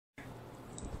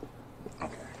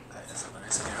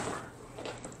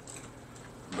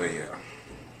But yeah.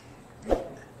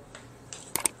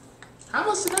 How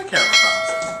much did that camera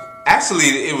cost?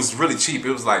 Actually, it was really cheap.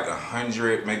 It was like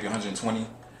 100, maybe 120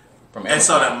 from Amazon. And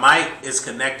so the mic is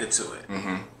connected to it.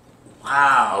 Mm-hmm.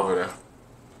 Wow. Over there.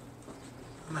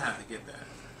 I'm gonna have to get that.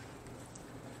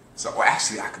 So, well,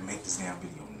 actually, I could make this damn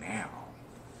video now.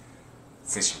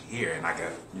 Since you're here and I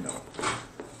got, you know,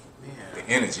 the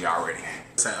energy already.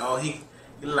 Say, oh, he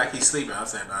look like he's sleeping. I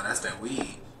said, no, that's that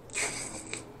weed.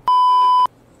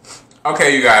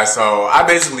 Okay, you guys. So I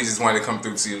basically just wanted to come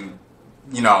through to,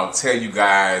 you know, tell you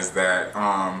guys that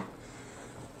I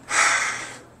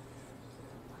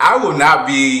will not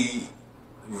be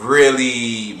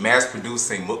really mass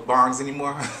producing mukbangs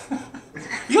anymore.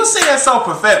 You say that so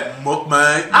perfect,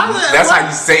 mukbang. That's how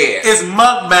you say it. It's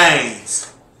mukbangs.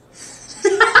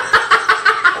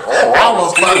 Oh,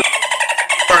 almost funny.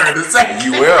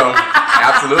 You will,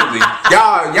 absolutely.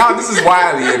 Y'all. This is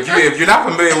Wiley. If you're not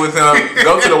familiar with him,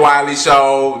 go to the Wiley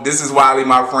show. This is Wiley,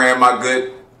 my friend, my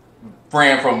good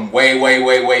friend from way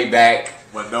back.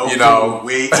 Well, no, you know,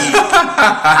 we eat.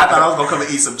 I thought I was gonna come and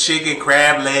eat some chicken,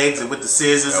 crab legs, and with the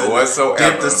scissors, and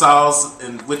dip the sauce,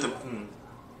 and with the.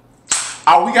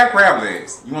 Oh, we got crab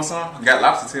legs. You want some? We got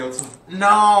lobster tail too.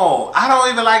 No, I don't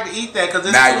even like to eat that because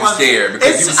it's now you're scared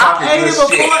because you was talking good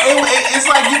shit. It's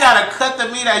like you gotta cut the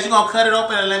meat out. You gonna cut it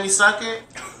open and let me suck it?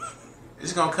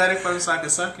 You gonna cut it for me so I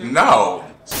can suck it? No.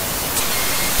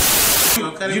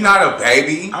 You're not a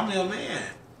baby. I'm your man.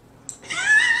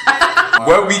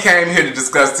 What we came here to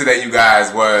discuss today, you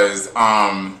guys, was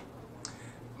I'm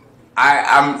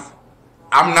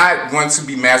not going to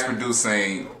be mass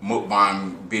producing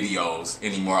mukbang videos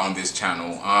anymore on this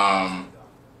channel.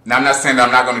 Now I'm not saying that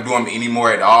I'm not going to do them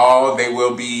anymore at all. They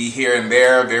will be here and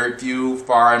there, very few,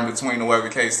 far in between, or whatever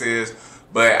the case is.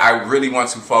 But I really want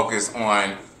to focus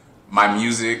on my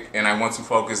music, and I want to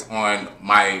focus on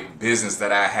my business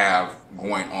that I have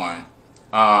going on.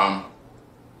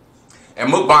 And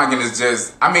mukbanging is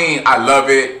just, I mean, I love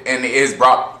it, and it's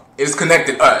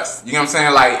connected us. You know what I'm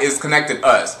saying? Like, it's connected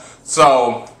us.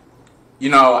 So, you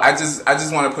know, I just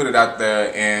want to put it out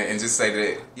there and just say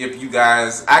that if you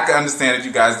guys, I can understand if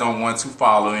you guys don't want to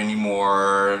follow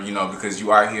anymore, you know, because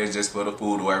you are here just for the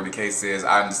food or whatever the case is.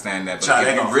 I understand that. But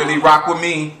if you really rock with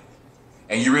me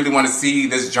and you really want to see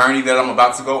this journey that I'm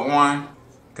about to go on,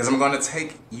 because I'm going to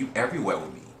take you everywhere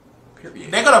with me.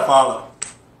 Period. They're going to follow.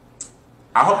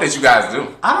 I hope that you guys do.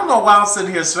 I don't know why I'm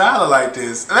sitting here smiling like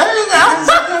this. There you go.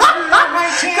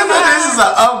 This is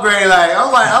an upgrade. Like,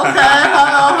 I'm like, okay,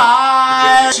 hello,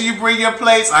 hi. Should you bring your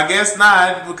plates? I guess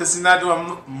not, because he's not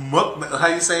doing mukbang. How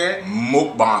you say it?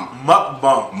 Mukbang.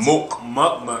 Mukbang.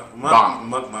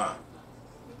 Mukbang.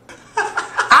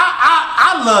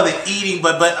 I love the eating,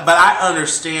 but I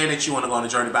understand that you want to go on a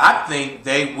journey. But I think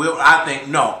they will.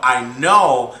 I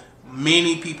know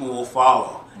many people will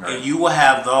follow. Right. And you will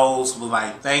have those who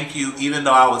like, thank you, even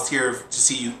though I was here to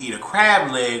see you eat a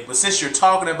crab leg, but since you're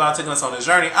talking about taking us on this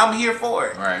journey, I'm here for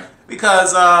it. Right.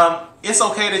 Because it's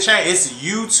okay to change. It's a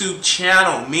YouTube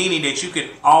channel, meaning that you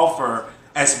can offer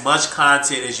as much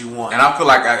content as you want. And I feel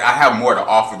like I have more to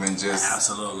offer than just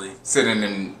absolutely sitting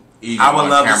and eating I would on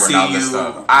love camera to see and all this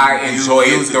stuff. I enjoy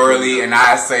it thoroughly, and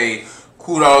I say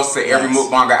kudos to every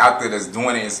mukbanger out there that's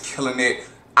doing it, is killing it.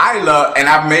 I love, and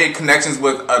I've made connections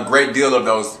with a great deal of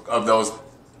those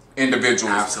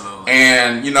individuals. Absolutely.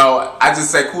 And you know, I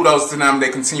just say kudos to them. They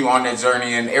continue on their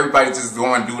journey, and everybody just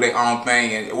go and do their own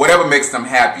thing, and whatever makes them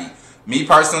happy. Me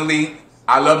personally,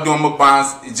 I love doing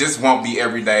mukbangs. It just won't be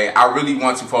every day. I really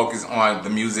want to focus on the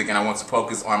music, and I want to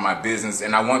focus on my business,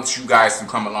 and I want you guys to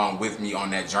come along with me on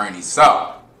that journey.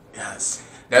 So, yes,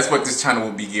 that's what this channel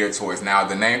will be geared towards. Now,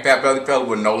 the name Fatbellyfella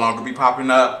will no longer be popping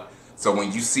up. So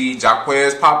when you see Jacques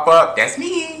pop up, that's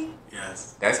me.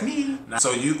 Yes, that's me.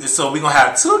 So we're gonna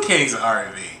have two kings of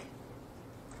R&B.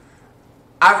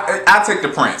 I take the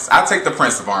prince. I take the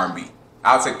prince of R&B.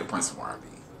 I'll take the prince of R&B.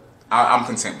 I'm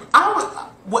content with that.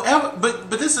 Whatever. But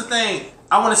this is the thing.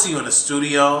 I want to see you in the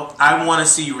studio. I want to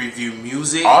see you review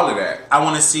music. All of that. I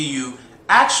want to see you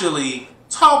actually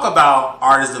talk about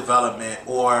artist development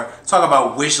or talk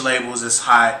about which labels is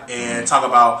hot and talk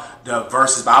about the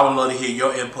verses. But I would love to hear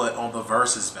your input on the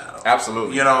verses battle.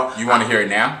 Absolutely. You know, you want to hear it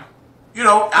now? You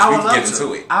know, I would love to get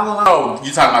into it. I would love to.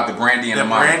 You talking about the Brandy and the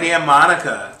Monica? Brandy and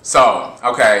Monica. So,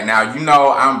 okay, now you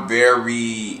know I'm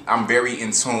very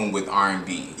in tune with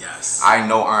R&B. Yes. I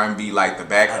know R&B like the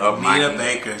back of my hand. Anita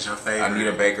Baker is your favorite.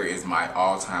 Anita Baker is my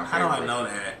all-time favorite. How do I know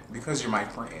that? Because you're my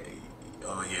friend.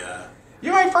 Oh yeah.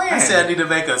 You're my friend. I said Anita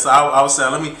Baker, so I was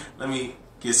saying, let me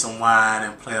get some wine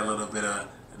and play a little bit of.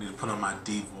 I need to put on my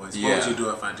deep voice. Yeah. What would you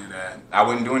do if I do that? I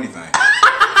wouldn't do anything.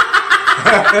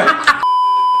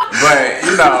 But But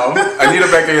you know, Anita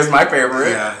Baker is my favorite.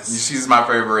 Yes. She's my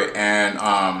favorite, and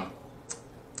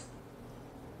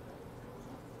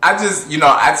I just, you know,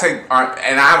 I take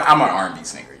and I'm an R&B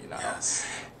singer, you know. Yes.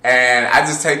 And I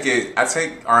just take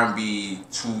R&B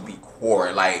to the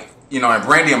core, like, you know. And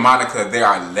Brandy and Monica, they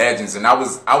are legends, and I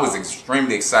was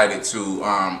extremely excited to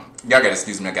y'all gotta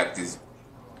excuse me, I got this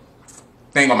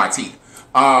thing on my teeth.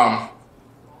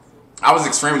 I was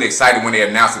extremely excited when they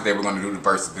announced that they were going to do the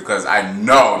verses, because I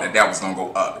know that was going to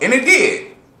go up, and it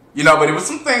did, you know. But there was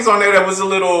some things on there that was a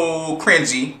little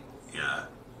cringy.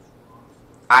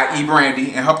 I.e.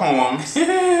 Brandy and her poems,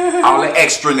 all the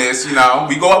extraness, you know.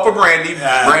 We go up for Brandy.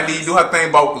 Brandy do her thing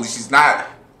vocally. She's not.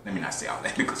 Let me not say all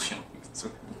that because she.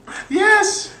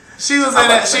 Yes, she was in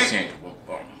that. She ain't the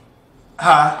vocal.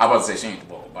 Huh? I was about to say she ain't the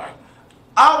vocal Bible.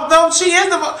 Oh no, she is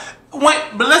the. Wait,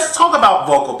 but let's talk about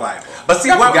vocal Bible. But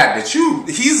see, I forgot that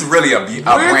he's really a We're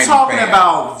Brandy talking fan.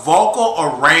 about vocal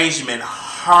arrangement,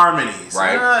 harmonies.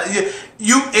 Right.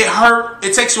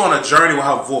 It takes you on a journey with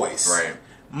her voice. Right.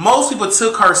 Most people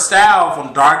took her style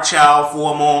from Dark Child,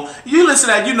 Full Moon. You listen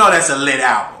to that, you know that's a lit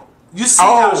album. You see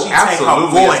how she takes her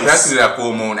voice. Especially that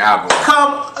Full Moon album.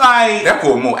 That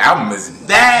Full Moon album is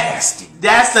nasty.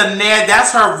 That's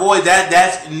her voice.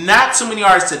 That's not too many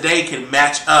artists today can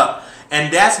match up.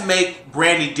 And that's make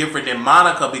Brandy different than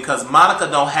Monica, because Monica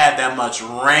don't have that much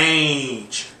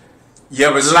range.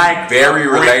 Yeah, but she's like very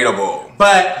relatable.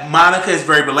 But Monica is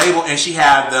very relatable, and she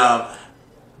had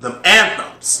the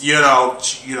anthems. You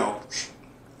know,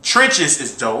 Trenches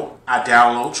is dope. I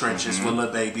download Trenches with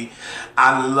Lil Baby.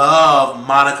 I love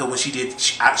Monica when she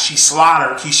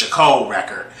slaughtered Keisha Cole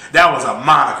record. That was a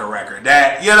Monica record.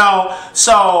 That, you know.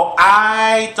 So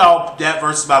I thought that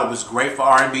Versus Battle was great for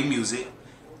R&B music.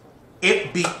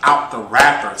 It beat out the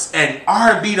rappers, and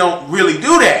R&B don't really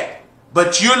do that.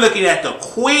 But you're looking at the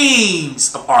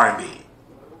queens of R&B.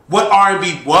 What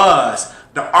R&B was,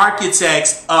 the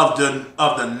architects of the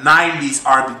 90s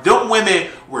R&B. Them women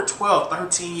were 12,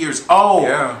 13 years old.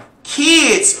 Yeah.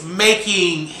 Kids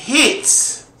making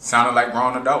hits. Sounded like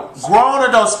grown adults. Grown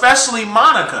adults, especially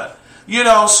Monica. You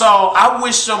know, so I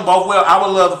wish them both well. I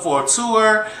would love for a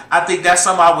tour. I think that's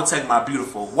something I would take my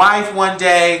beautiful wife one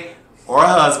day, or a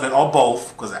husband, or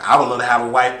both, because I would love to have a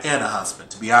wife and a husband,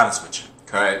 to be honest with you.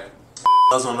 Correct.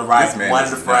 On the right, one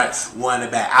in the front, one in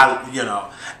the back.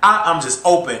 I'm just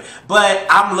open, but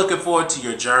I'm looking forward to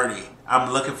your journey.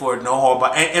 I'm looking forward to no horrible.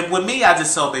 And with me, I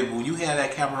just tell baby, when you have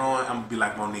that camera on, I'm gonna be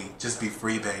like Monique, just be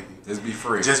free, baby. Just be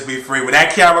free. Just be free. When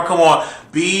that camera come on,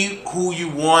 be who you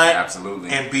want. Absolutely.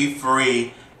 And be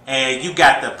free. And you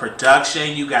got the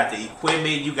production, you got the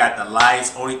equipment, you got the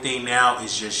lights. Only thing now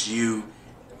is just you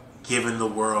giving the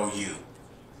world you.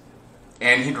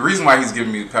 And the reason why he's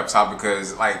giving me the pep talk,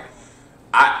 because like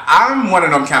I'm one of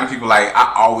them kind of people, like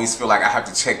I always feel like I have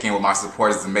to check in with my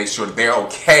supporters to make sure that they're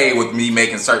okay with me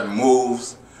making certain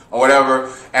moves or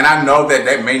whatever. And I know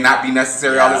that may not be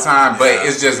necessary all the time, but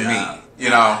it's just me. You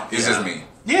know, it's just me.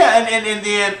 Yeah, and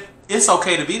then it's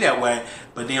okay to be that way.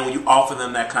 But then when you offer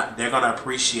them that, they're gonna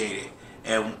appreciate it.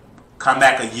 And come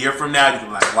back a year from now, you can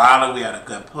be like, wow, we at a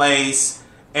good place.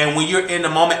 And when you're in the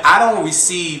moment, I don't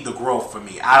receive the growth for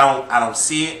me. I don't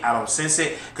see it. I don't sense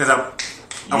it, because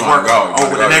I'm working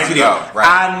over the next video. Right.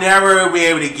 I never be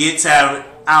able to get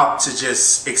out to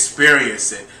just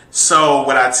experience it. So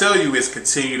what I tell you is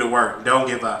continue to work. Don't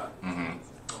give up.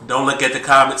 Don't look at the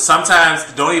comments. Sometimes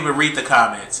don't even read the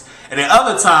comments. And then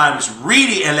other times read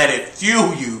it and let it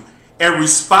fuel you and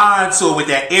respond to it with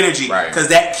that energy, because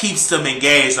that keeps them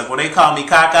engaged. Like when they call me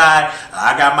cockeyed,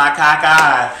 I got my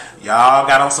cockeyed. Y'all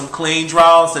got on some clean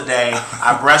draws today.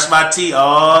 I brushed my teeth.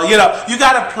 Oh, you know, you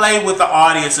got to play with the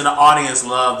audience, and the audience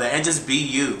love that. And just be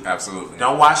you. Absolutely.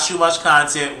 Don't watch too much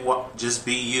content. Just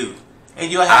be you.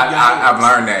 And you'll have I've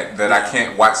learned that I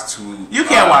can't watch too You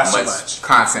can't watch too much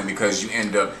content, because you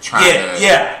end up trying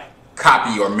to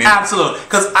copy or mimic. Absolutely.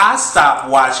 Because I stopped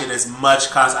watching as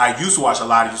much content. I used to watch a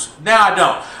lot of YouTube. Now I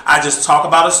don't. I just talk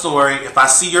about a story. If I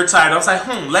see your title, I'm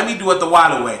like, let me do it the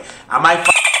Wiley way. I might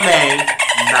name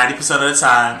 90% of the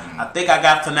time. I think I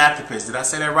got philanthropist. Did I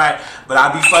say that right? But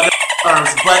I'll be fucking terms.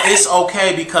 But it's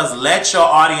okay, because let your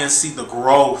audience see the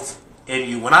growth in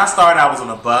you. When I started, I was on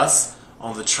a bus,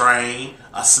 on the train,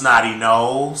 a snotty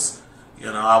nose. You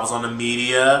know, I was on the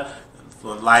media,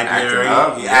 for library,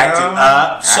 acting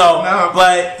up.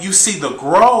 But you see the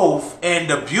growth, and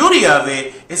the beauty of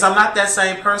it is I'm not that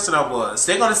same person I was.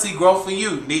 They're going to see growth for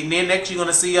you. Then next you're going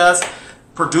to see us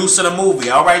producing a movie.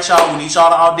 All right, y'all, we need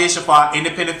y'all to audition for our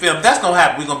independent film. That's going to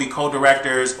happen. We're going to be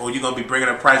co-directors, or you're going to be bringing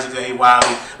a project to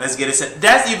Wiley. Let's get it set.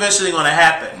 That's eventually going to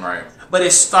happen. Right. But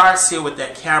it starts here with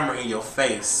that camera in your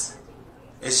face.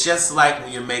 It's just like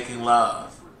when you're making love.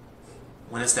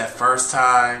 When it's that first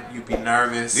time, you be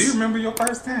nervous. Do you remember your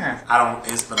first time? I don't.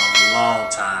 It's been a long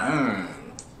time.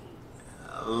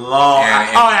 And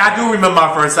I do remember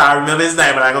my first time. I remember his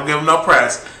name, but I ain't gonna give him no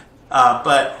press.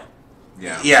 But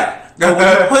yeah. But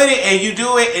when you put it and you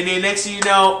do it, and then next thing you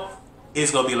know,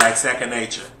 it's gonna be like second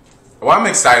nature. Well, I'm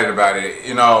excited about it.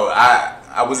 You know,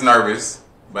 I was nervous,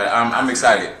 but I'm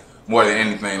excited more than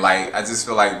anything. Like, I just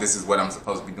feel like this is what I'm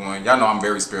supposed to be doing. Y'all know I'm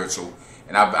very spiritual,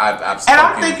 and I've spoken.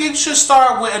 And I think you should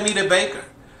start with Anita Baker.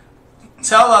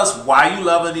 Tell us why you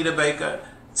love Anita Baker.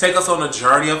 Take us on a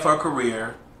journey of her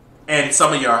career and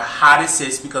some of your hottest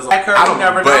hits, because like her, you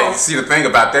never know. See, the thing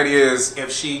about that is,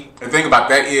 if she, the thing about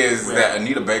that is that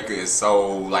Anita Baker is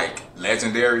so like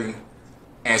legendary,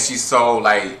 and she's so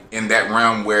like in that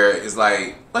realm where it's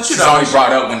like, but you she's only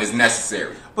brought up when it's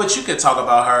necessary. But you can talk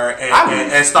about her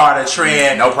and start a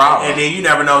trend, no problem. And then you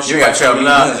never know she got to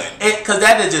love, because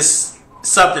that is just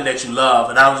something that you love.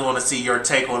 And I just want to see your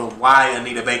take on why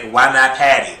Anita Baker, why not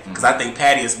Patty? Because I think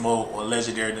Patty is more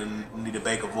legendary than Anita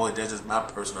Baker voice. That's just my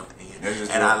personal opinion.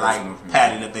 And I like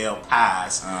Patty LaBelle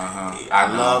pies.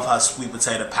 I love her sweet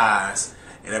potato pies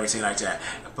and everything like that.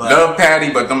 But love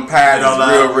Patty, but them pies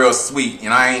is real sweet,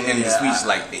 and I ain't into sweets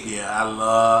like that. Yeah,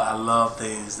 I love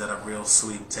things that are real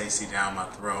sweet and tasty down my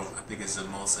throat. I think it's the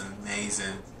most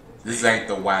amazing. This ain't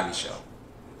the Wiley show.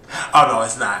 Oh no,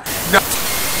 it's not. No.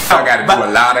 I got to do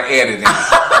a lot of editing.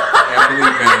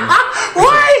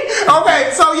 Right?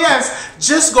 Okay, so yes,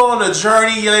 just go on a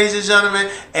journey, ladies and gentlemen,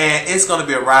 and it's going to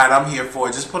be a ride. I'm here for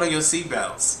it. Just put on your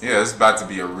seatbelts. Yeah, it's about to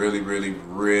be a really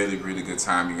good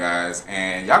time, you guys.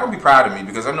 And y'all going to be proud of me,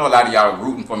 because I know a lot of y'all are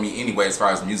rooting for me anyway as far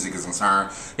as music is concerned.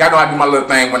 Y'all know I do my little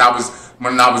thing when I was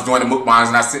doing the mukbangs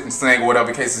and I sit and sing or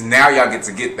whatever cases. Now y'all get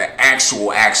to get the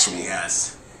actual.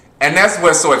 Yes. And that's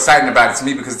what's so exciting about it to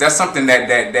me, because that's something that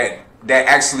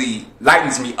actually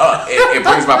lightens me up. It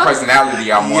brings my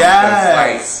personality out more.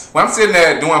 Yes. Like, when I'm sitting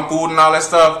there doing food and all that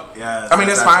stuff, I mean,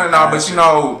 it's fine and all, but you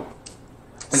know,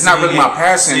 it's not really my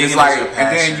passion. It's like,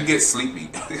 and then you get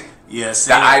sleepy. Yes.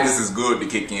 The itis is good to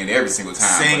kick in every single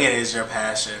time. Singing is your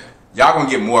passion. Y'all gonna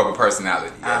get more of a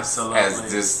personality. Absolutely.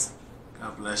 As this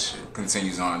God bless you.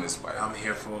 continues on this way. I'm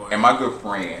here for it. And my good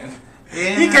friend.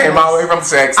 Yeah. He came all the way from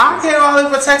Texas. I came all the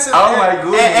way from Texas. Oh my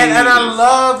goodness. And I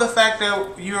love the fact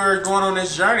that you're going on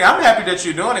this journey. I'm happy that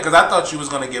you're doing it, because I thought you was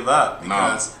going to give up.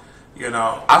 Because, you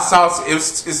know. I saw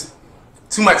it's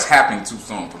too much happening too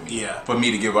soon for me. Yeah. For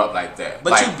me to give up like that.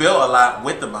 But like, you built a lot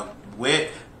with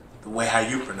the way how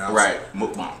you pronounce it. Right.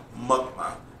 Mukbang.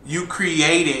 Mukbang. You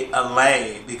created a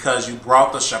lane because you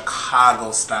brought the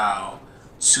Chicago style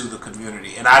to the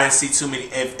community. And I didn't see too many.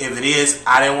 If it is,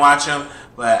 I didn't watch them.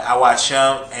 But I watched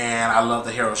him, and I love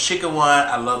the Harold Chicken one.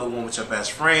 I love the one with your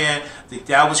best friend. I think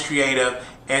that was creative.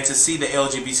 And to see the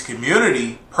LGBT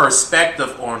community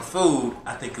perspective on food,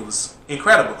 I think it was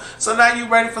incredible. So now you're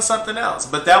ready for something else.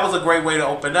 But that was a great way to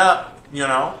open up, you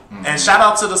know. And shout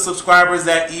out to the subscribers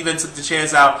that even took the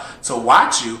chance out to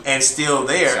watch you and still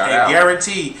there.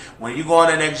 Guarantee when you go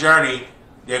on the next journey,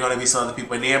 there are going to be some other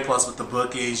people in there. Plus with the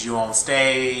bookings, you on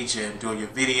stage and doing your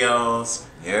videos.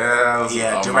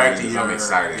 Directing I'm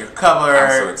excited. Your cover. I'm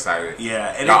so excited.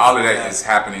 Yeah, and all of that is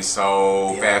happening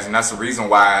so fast, and that's the reason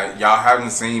why y'all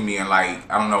haven't seen me in, like,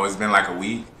 I don't know, it's been like a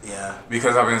week. Yeah.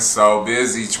 Because I've been so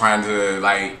busy trying to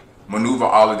like maneuver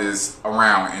all of this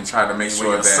around and try to make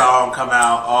sure that song come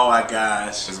out. Oh my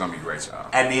gosh, it's gonna be great, y'all.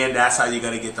 And then that's how you're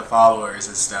gonna get the followers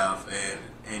and stuff.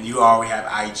 And you already have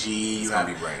IG, you have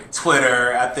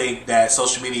Twitter. I think that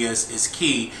social media is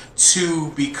key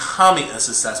to becoming a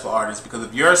successful artist, because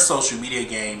if your social media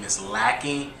game is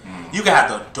lacking, you can have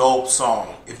the dope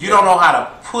song. If you don't know how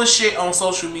to push it on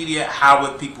social media, how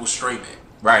would people stream it?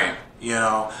 Right. You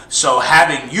know, so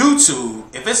having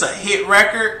YouTube, if it's a hit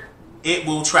record, it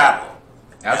will travel.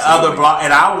 Absolutely.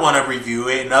 And I want to review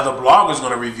it, and other bloggers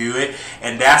going to review it,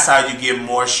 and that's how you get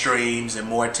more streams and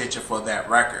more attention for that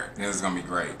record. It's going to be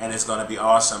great. And it's going to be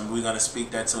awesome. We're going to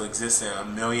speak that to existence.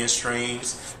 1 million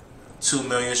streams, 2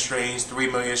 million streams,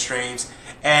 3 million streams,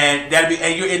 and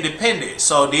you're independent.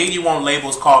 So then you want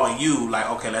labels calling you like,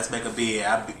 okay, let's make a bid.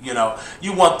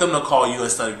 You want them to call you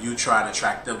instead of you trying to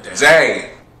track them down.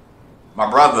 Jay, my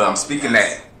brother, I'm speaking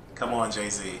that. Come on,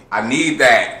 Jay-Z. I need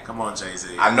that. Come on,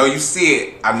 Jay-Z. I know you see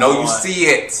it. I know you see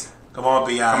it. Come on,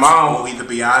 Beyonce. Come on. Well, either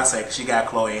Beyonce, because she got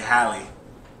Chloe and Halle.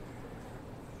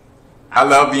 I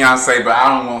love Beyonce, but I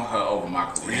don't want her over my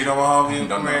career. You don't want her over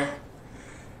your career?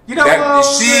 You know,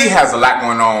 she has a lot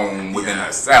going on within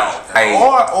herself.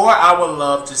 Or I would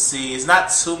love to see, it's not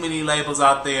too many labels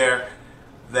out there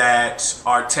that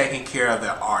are taking care of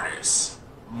their artists.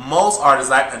 Most artists,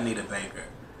 like Anita Baker,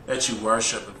 that you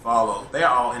worship and follow, they're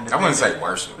all independent. I wouldn't say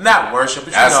worship. Not worship,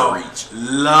 but that's you know, a reach.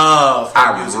 Love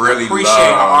her music, really appreciate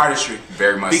her artistry.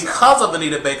 Very much because of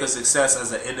Anita Baker's success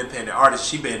as an independent artist.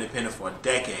 She's been independent for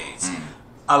decades.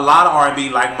 A lot of R&B,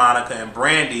 like Monica and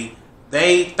Brandy,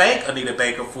 they thank Anita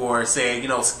Baker for saying, you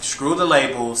know, screw the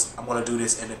labels, I'm going to do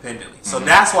this independently. So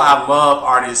that's why I love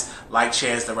artists like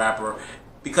Chance the Rapper,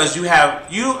 because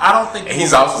I don't think... And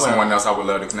he's also someone else I would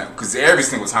love to connect, because every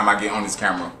single time I get on this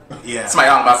camera, somebody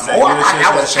on about some,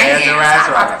 I was Chance the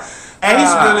Rapper. And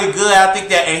he's really good. I think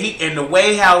that, and the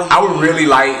way how he I would really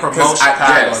like, promotes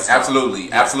yes,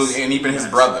 absolutely, absolutely, and even his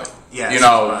brother. Yes, you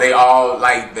know, they all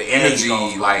like the energy,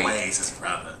 like his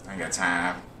brother. I ain't got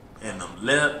time. And them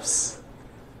lips.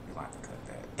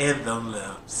 In them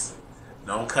lips.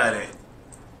 Don't cut it.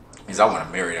 Because I want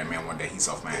to marry that man one day. He's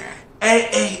so fine.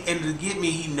 And to get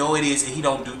me, he know it is, and he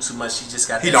don't do too much. He just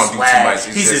got that He don't swag. do too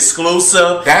much. He's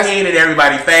exclusive. He ain't in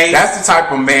everybody's face. That's the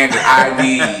type of man that I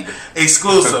need.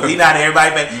 Exclusive. He not in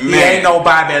everybody's face. He ain't no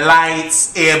Bobby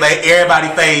Lights. Everybody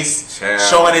face.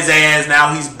 Showing his ass.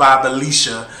 Now he's Bobby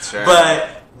Alicia.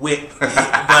 But with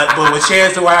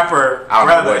Chance the Rapper,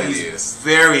 brother, he's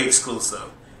very exclusive.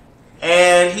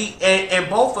 And and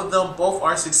both of them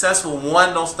are successful.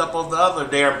 One don't step over the other.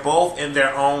 They are both in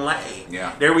their own lane.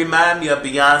 Yeah. They remind me of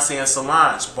Beyonce and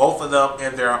Solange. Both of them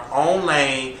in their own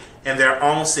lane and their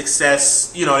own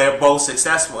success. You know, they're both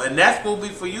successful, and that will be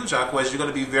for you, Jacques. You're going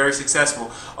to be very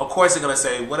successful. Of course, they're going to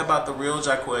say, "What about the real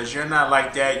Jacques? You're not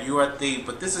like that. You're a thief."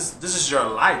 But this is your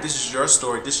life. This is your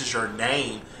story. This is your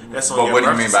name. That's on your what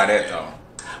do you mean by that, though?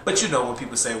 But you know, when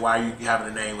people say, "Why are you having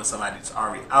a name with somebody that's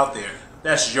already out there?"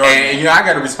 That's your name. And you know, I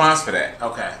got a response for that.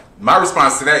 Okay. My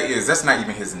response to that is that's not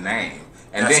even his name.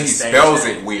 And then he spells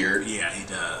it weird. Yeah, he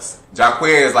does. Jacques,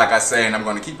 like I say, and I'm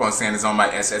going to keep on saying, is on my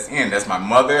SSN. That's my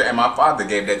mother and my father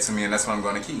gave that to me, and that's what I'm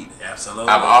going to keep. Absolutely.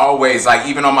 I've always, like,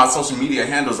 even on my social media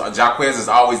handles, Jacques has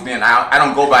always been. I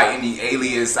don't go by any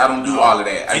alias. I don't do all of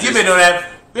that. And you've been doing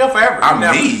that forever. I'm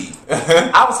me.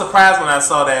 I was surprised when I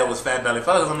saw that it was Fatbellyfella,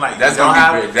 because I'm like, that's gonna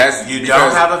be great. You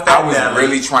don't have a fat belly. I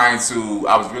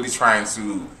was really trying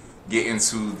to get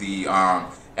into the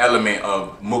element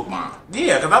of Mukbang.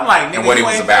 Yeah, because I'm like, nigga, and what it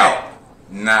was about. Fat.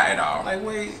 Not at all. Like,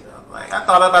 wait, like I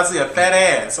thought I was about to see a fat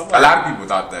ass. Like, a lot of people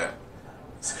thought that.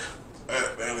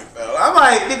 I'm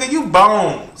like, nigga, you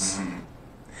bones.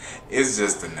 It's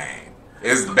just a name.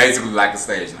 It's basically like a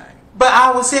stage name. But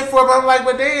I was hit for it, but I'm like,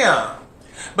 but damn.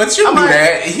 But you knew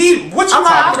that. What you talking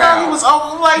about? I thought he was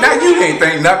like, now you can't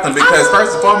think nothing, because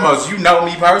first and foremost, you know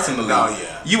me personally. Oh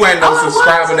yeah. You ain't no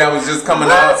subscriber that was just coming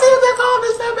up. See what they call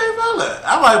this Fatbellyfella.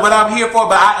 I'm like, but I'm here for it.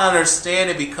 But I understand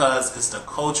it because it's the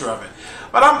culture of it.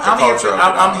 But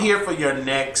I'm here for your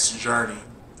next journey.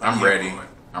 I'm ready.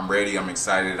 I'm ready. I'm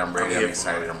excited. I'm ready. I'm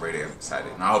excited. I'm ready. I'm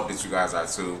excited. And I hope that you guys are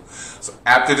too. So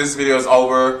after this video is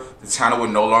over, the channel will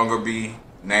no longer be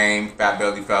named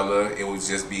Fatbellyfella. It will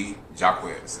just be Jacques.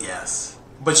 Yes.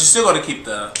 But you're still going to keep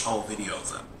the old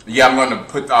videos up. Yeah, I'm going to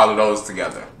put all of those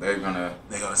together. They're gonna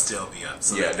still be up.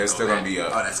 So yeah, they're still going to be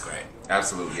up. Oh, that's great.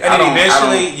 Absolutely. And then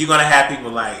eventually, you're going to have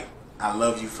people like, I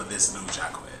love you for this new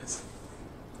Jacques.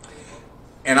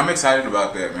 And I'm excited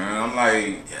about that, man. I'm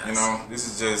like, you know,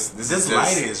 this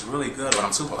lighting is really good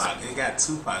on Tupac. It got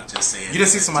Tupac just saying. You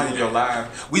just see somebody in your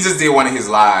live. We just did one of his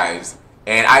lives,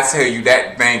 and I tell you,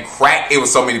 that thing cracked. It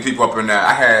was so many people up in there.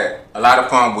 I had a lot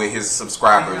of fun with his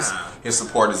subscribers, his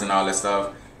supporters, and all that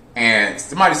stuff. And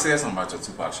somebody said something about your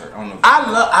Tupac shirt. I don't know.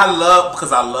 I love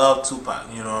because I love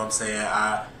Tupac. You know what I'm saying?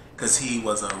 Because he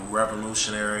was a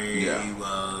revolutionary. Yeah. He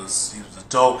was a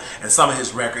dope. And some of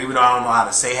his record, even though I don't know how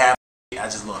to say half, I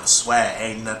just love the swag.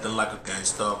 Ain't nothing like a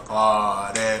gangsta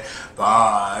party,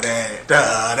 da da.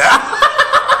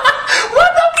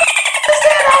 What the f*** is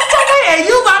that? And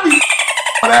you got me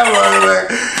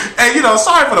and you know,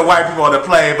 sorry for the white people on the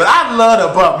plane, but I love to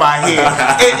bump my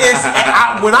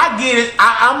head. When I get it,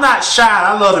 I'm not shy.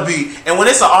 I love to be. And when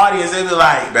it's an audience, they be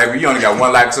like, baby, you only got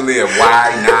one life to live.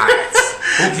 Why not?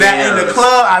 That in the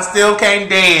club, I still can't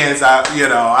dance. I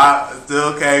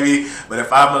still can't be. But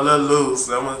if I'm a little loose,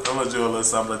 I'm gonna do a little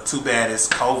something. But too bad it's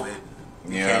COVID.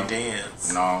 We can't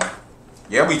dance. No.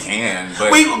 Yeah, we can.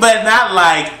 But but not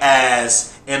like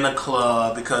as in the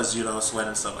club, because you know, sweat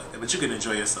and stuff like that. But you can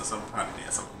enjoy yourself. So I'm probably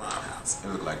dance at my house. It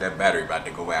look like that battery about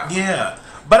to go out. Yeah.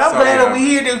 But I'm glad that we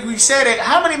here that we said it.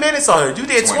 How many minutes on it? You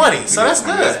did 20. So that's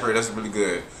good. That's really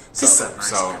good. So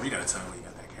you gotta tell me.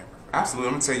 Absolutely,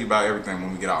 I'm gonna tell you about everything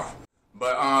when we get off.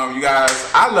 But you guys,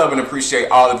 I love and appreciate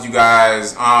all of you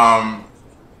guys.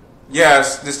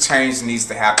 Yes, this change needs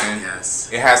to happen. Yes,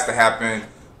 it has to happen.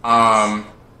 I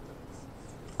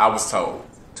was told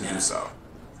to do so,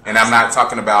 and I'm not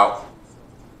talking about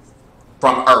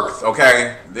from Earth,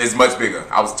 okay? It's much bigger.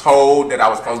 I was told that I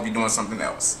was supposed to be doing something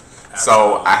else.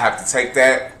 So I have to take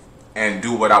that and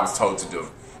do what I was told to do.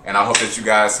 And I hope that you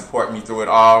guys support me through it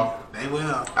all. They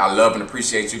will. I love and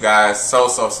appreciate you guys so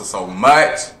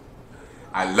much.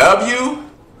 I love you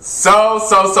so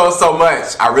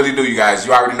much. I really do, you guys.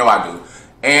 You already know I do.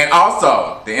 And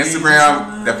also, the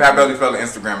Instagram, the Fatbellyfella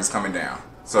Instagram is coming down.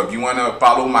 So if you want to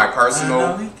follow my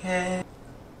personal,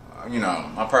 you know,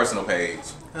 my personal page.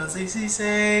 Okay,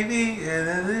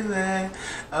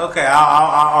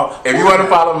 I'll if you want to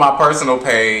follow my personal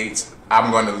page,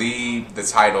 I'm going to leave the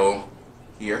title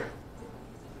here.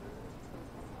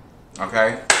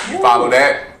 Okay? You follow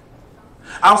that?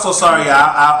 I'm so sorry,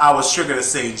 I was triggered to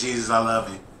say, Jesus, I love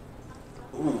you.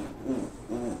 Ooh.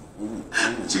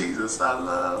 Jesus, I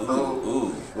love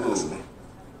you.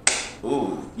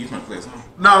 Ooh, you can play a song?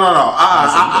 No.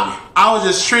 I was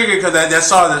just triggered because that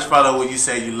song just followed when you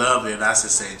said you love it, and I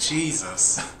just said,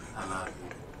 Jesus, I love you.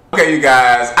 Okay, you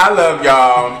guys, I love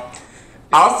y'all.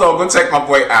 Also, go check my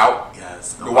boy out.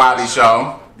 Yes. The Wiley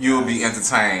Show. You'll be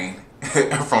entertained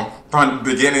from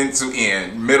beginning to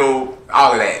end, middle,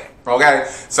 all of that. Okay?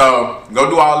 So, go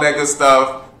do all that good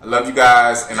stuff. I love you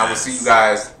guys, and I will see you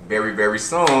guys very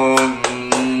soon.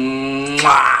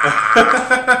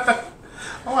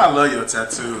 Oh, I love your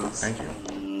tattoos. Thank you.